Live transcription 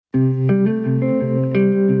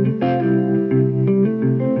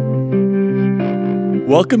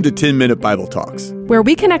Welcome to 10-Minute Bible Talks, where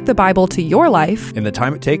we connect the Bible to your life in the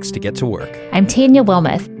time it takes to get to work. I'm Tanya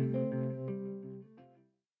Wilmoth.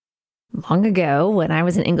 Long ago, when I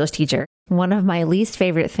was an English teacher, one of my least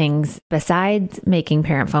favorite things, besides making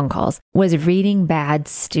parent phone calls, was reading bad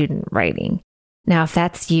student writing. Now, if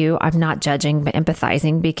that's you, I'm not judging, but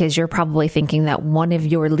empathizing, because you're probably thinking that one of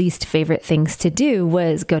your least favorite things to do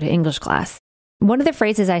was go to English class. One of the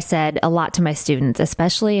phrases I said a lot to my students,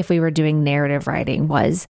 especially if we were doing narrative writing,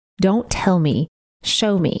 was, "Don't tell me,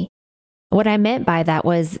 show me." What I meant by that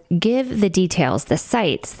was give the details, the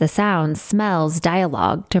sights, the sounds, smells,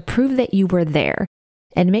 dialogue to prove that you were there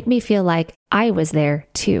and make me feel like I was there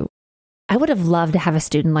too. I would have loved to have a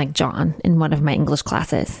student like John in one of my English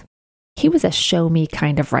classes. He was a show me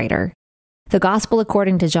kind of writer. The gospel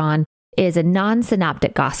according to John is a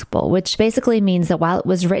non-synoptic gospel, which basically means that while it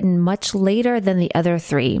was written much later than the other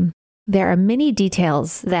three, there are many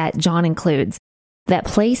details that John includes that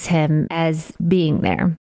place him as being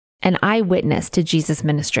there, an eyewitness to Jesus'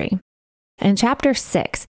 ministry. In chapter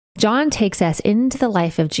 6, John takes us into the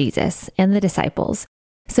life of Jesus and the disciples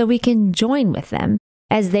so we can join with them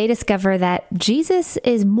as they discover that Jesus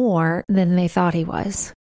is more than they thought he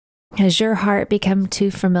was. Has your heart become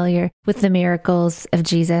too familiar with the miracles of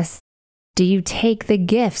Jesus? Do you take the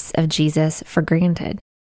gifts of Jesus for granted?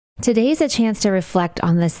 Today's a chance to reflect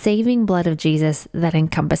on the saving blood of Jesus that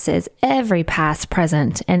encompasses every past,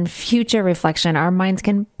 present, and future reflection our minds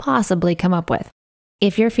can possibly come up with.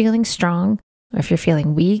 If you're feeling strong, or if you're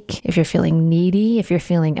feeling weak, if you're feeling needy, if you're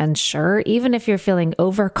feeling unsure, even if you're feeling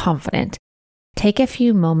overconfident, take a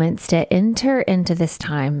few moments to enter into this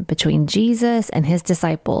time between Jesus and his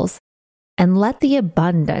disciples and let the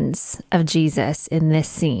abundance of Jesus in this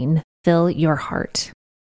scene fill your heart.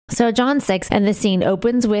 So John 6 and the scene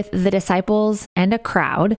opens with the disciples and a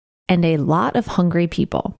crowd and a lot of hungry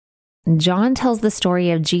people. John tells the story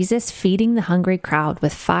of Jesus feeding the hungry crowd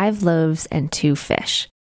with 5 loaves and 2 fish.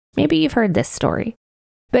 Maybe you've heard this story.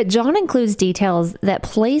 But John includes details that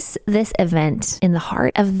place this event in the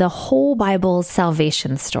heart of the whole Bible's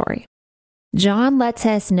salvation story. John lets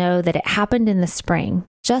us know that it happened in the spring,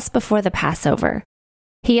 just before the Passover.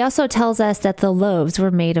 He also tells us that the loaves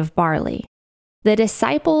were made of barley. The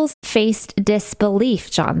disciples faced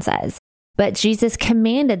disbelief, John says, but Jesus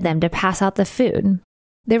commanded them to pass out the food.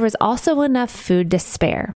 There was also enough food to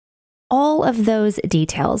spare. All of those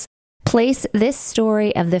details place this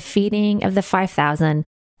story of the feeding of the 5,000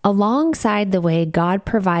 alongside the way God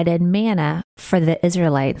provided manna for the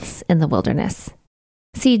Israelites in the wilderness.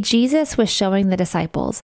 See, Jesus was showing the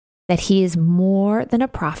disciples that he is more than a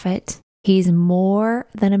prophet. He's more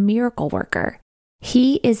than a miracle worker.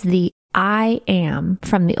 He is the I am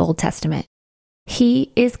from the Old Testament.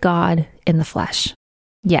 He is God in the flesh.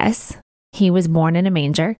 Yes, he was born in a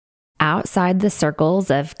manger, outside the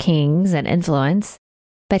circles of kings and influence,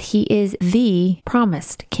 but he is the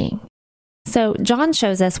promised king. So John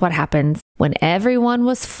shows us what happens when everyone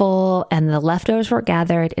was full and the leftovers were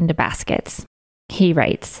gathered into baskets. He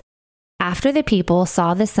writes, "After the people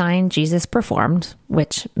saw the sign Jesus performed,"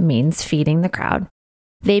 which means feeding the crowd,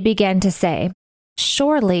 "they began to say,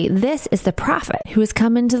 'Surely this is the prophet who has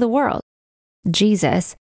come into the world.'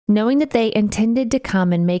 Jesus, knowing that they intended to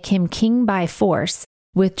come and make him king by force,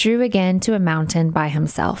 withdrew again to a mountain by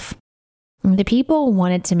himself." The people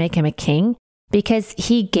wanted to make him a king because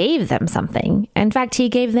he gave them something. In fact, he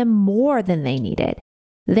gave them more than they needed.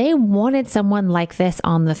 They wanted someone like this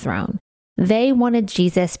on the throne. They wanted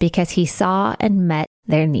Jesus because he saw and met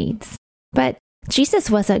their needs. But Jesus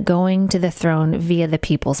wasn't going to the throne via the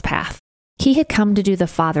people's path. He had come to do the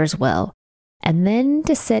Father's will, and then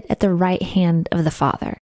to sit at the right hand of the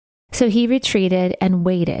Father. So he retreated and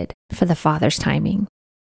waited for the Father's timing.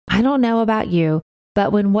 I don't know about you,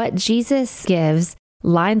 but when what Jesus gives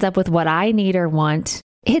lines up with what I need or want,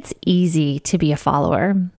 it's easy to be a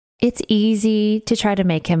follower. It's easy to try to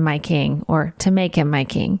make him my king or to make him my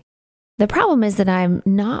king. The problem is that I'm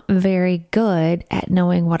not very good at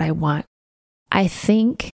knowing what I want. I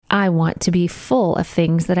think I want to be full of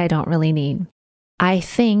things that I don't really need. I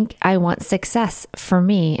think I want success for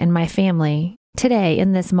me and my family today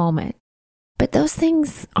in this moment. But those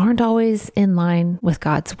things aren't always in line with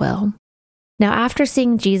God's will. Now, after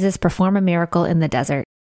seeing Jesus perform a miracle in the desert,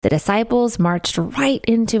 the disciples marched right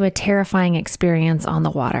into a terrifying experience on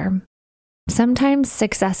the water. Sometimes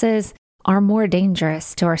successes are more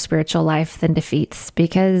dangerous to our spiritual life than defeats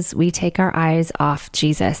because we take our eyes off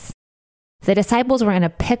Jesus. The disciples were in a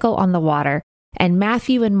pickle on the water, and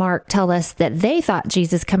Matthew and Mark tell us that they thought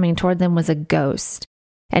Jesus coming toward them was a ghost.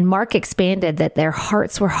 And Mark expanded that their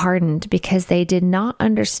hearts were hardened because they did not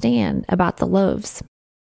understand about the loaves.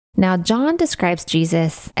 Now, John describes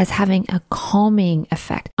Jesus as having a calming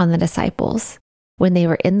effect on the disciples when they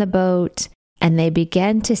were in the boat and they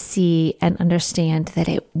began to see and understand that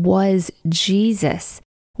it was Jesus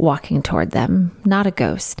walking toward them, not a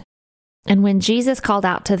ghost. And when Jesus called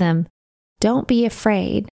out to them, "Don't be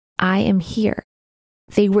afraid, I am here,"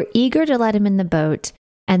 they were eager to let him in the boat.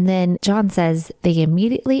 And then John says they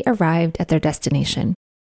immediately arrived at their destination.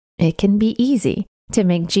 It can be easy to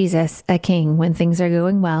make Jesus a king when things are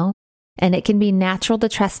going well, and it can be natural to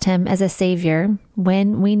trust him as a savior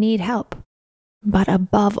when we need help. But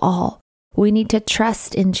above all, we need to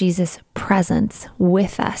trust in Jesus' presence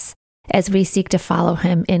with us as we seek to follow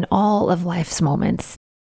him in all of life's moments,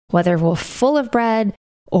 whether we're full of bread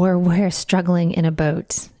or we're struggling in a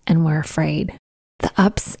boat and we're afraid. The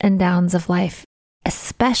ups and downs of life,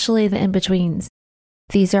 especially the in-betweens,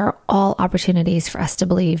 these are all opportunities for us to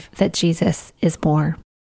believe that Jesus is more.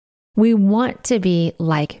 We want to be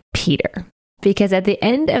like Peter, because at the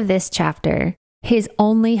end of this chapter, his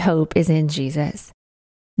only hope is in Jesus.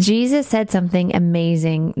 Jesus said something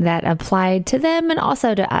amazing that applied to them and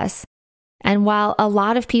also to us. And while a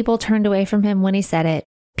lot of people turned away from him when he said it,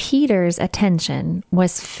 Peter's attention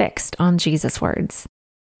was fixed on Jesus' words.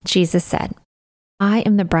 Jesus said, "I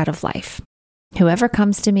am the bread of life. Whoever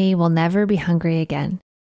comes to me will never be hungry again.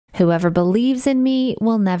 Whoever believes in me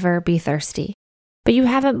will never be thirsty. But you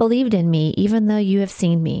haven't believed in me, even though you have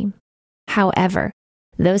seen me. However,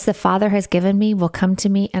 those the Father has given me will come to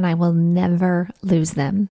me, and I will never lose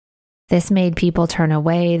them." This made people turn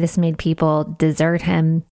away. This made people desert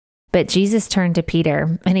him. But Jesus turned to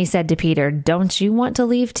Peter, and he said to Peter, "Don't you want to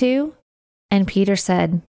leave too?" And Peter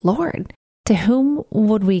said, "Lord, to whom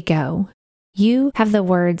would we go? You have the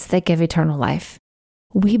words that give eternal life.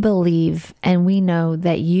 We believe and we know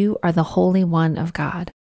that you are the Holy One of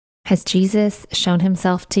God." Has Jesus shown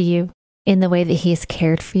himself to you in the way that he has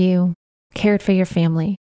cared for you, cared for your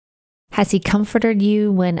family? Has he comforted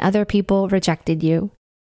you when other people rejected you?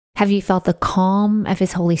 Have you felt the calm of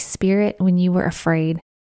his Holy Spirit when you were afraid?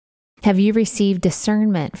 Have you received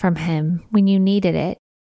discernment from him when you needed it?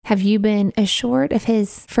 Have you been assured of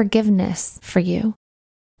his forgiveness for you?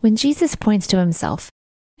 When Jesus points to himself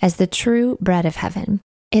as the true bread of heaven,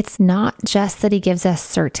 it's not just that he gives us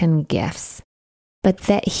certain gifts, but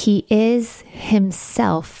that he is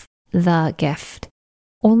himself the gift.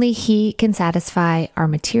 Only he can satisfy our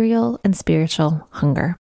material and spiritual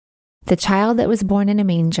hunger. The child that was born in a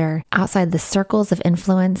manger outside the circles of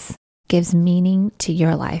influence gives meaning to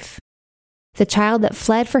your life. The child that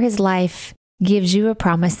fled for his life gives you a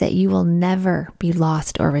promise that you will never be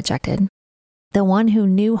lost or rejected. The one who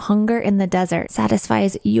knew hunger in the desert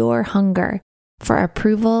satisfies your hunger for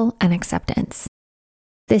approval and acceptance.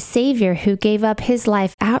 The Savior who gave up his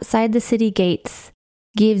life outside the city gates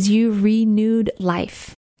gives you renewed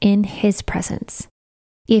life in his presence.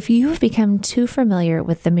 If you have become too familiar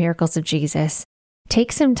with the miracles of Jesus,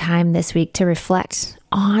 take some time this week to reflect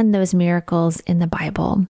on those miracles in the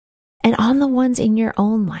Bible and on the ones in your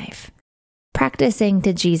own life. Practice saying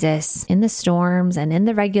to Jesus in the storms and in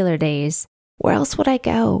the regular days, "Where else would I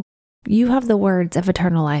go? You have the words of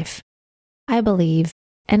eternal life. I believe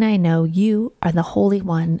and I know you are the Holy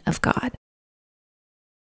One of God."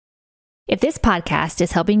 If this podcast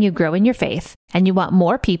is helping you grow in your faith and you want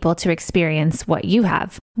more people to experience what you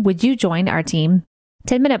have, would you join our team?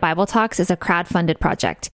 10-Minute Bible Talks is a crowd-funded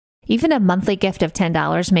project. Even a monthly gift of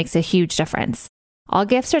 $10 makes a huge difference. All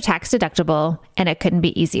gifts are tax deductible, and it couldn't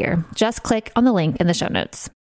be easier. Just click on the link in the show notes.